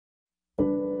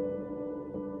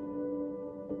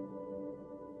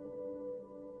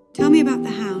about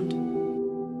the Hound.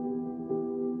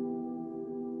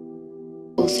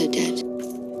 Also dead.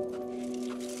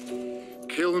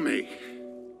 Kill me.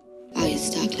 Arya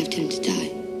Stark left him to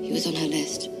die. He was on her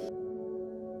list.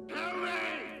 Kill me!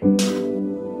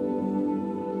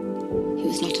 He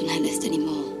was not on her list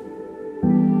anymore.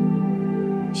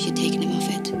 She had taken him off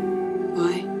it.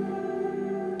 Why?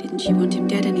 Didn't she want him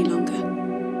dead any longer?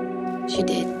 She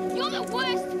did. You're the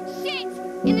worst shit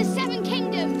in the Seven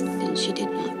Kingdoms! Then she did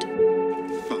not.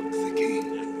 Fuck the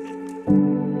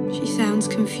king. She sounds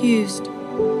confused.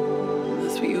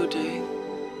 That's what you're doing?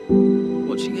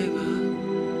 Watching over her?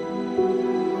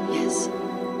 Yes,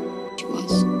 she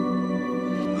was.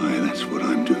 Aye, that's what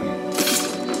I'm doing.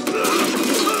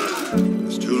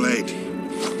 It's too late.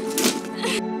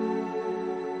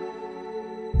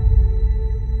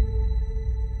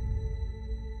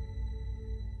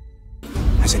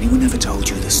 Has anyone ever told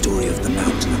you the story of the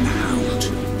mountain and the hound?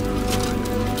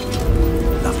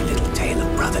 Lovely little tale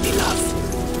of brotherly love.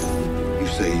 You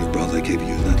say your brother gave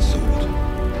you that sword.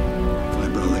 My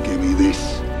brother gave me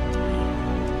this.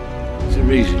 There's a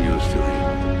reason you're still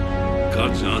here.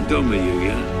 Gods aren't done with you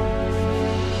yet.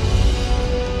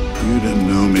 You didn't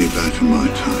know me back in my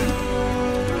time.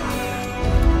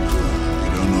 You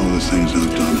don't know the things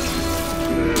I've done.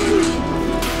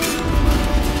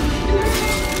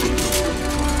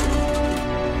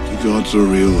 The gods are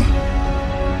real.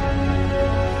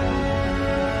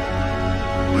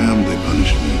 Why haven't they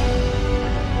punished me?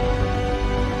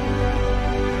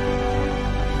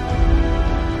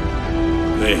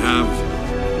 They have.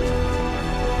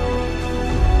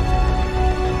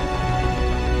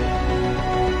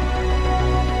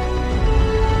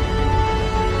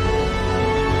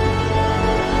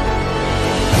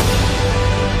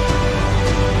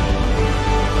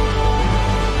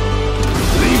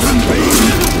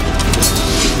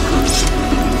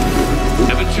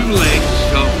 Never too late to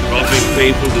stop robbing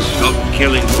people, to stop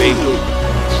killing people,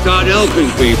 start helping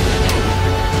people.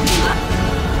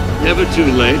 Never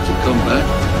too late to come back.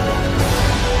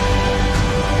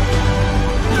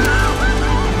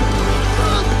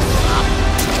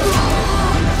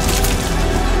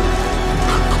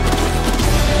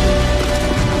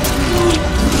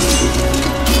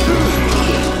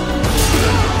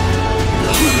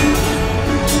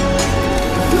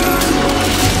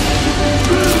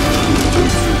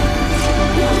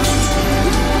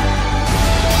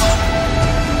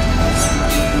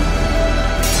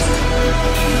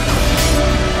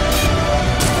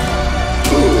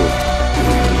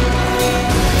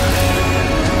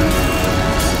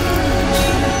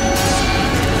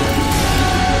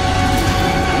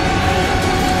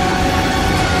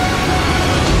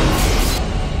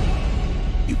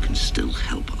 Still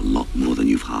help a lot more than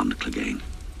you've harmed, Clegane.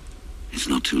 It's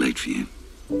not too late for you.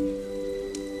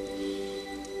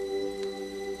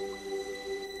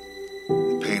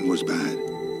 The pain was bad.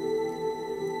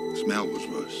 The smell was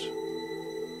worse.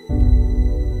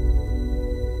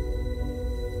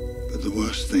 But the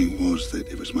worst thing was that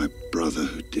it was my brother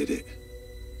who did it.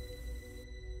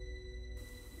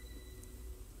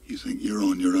 You think you're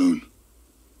on your own?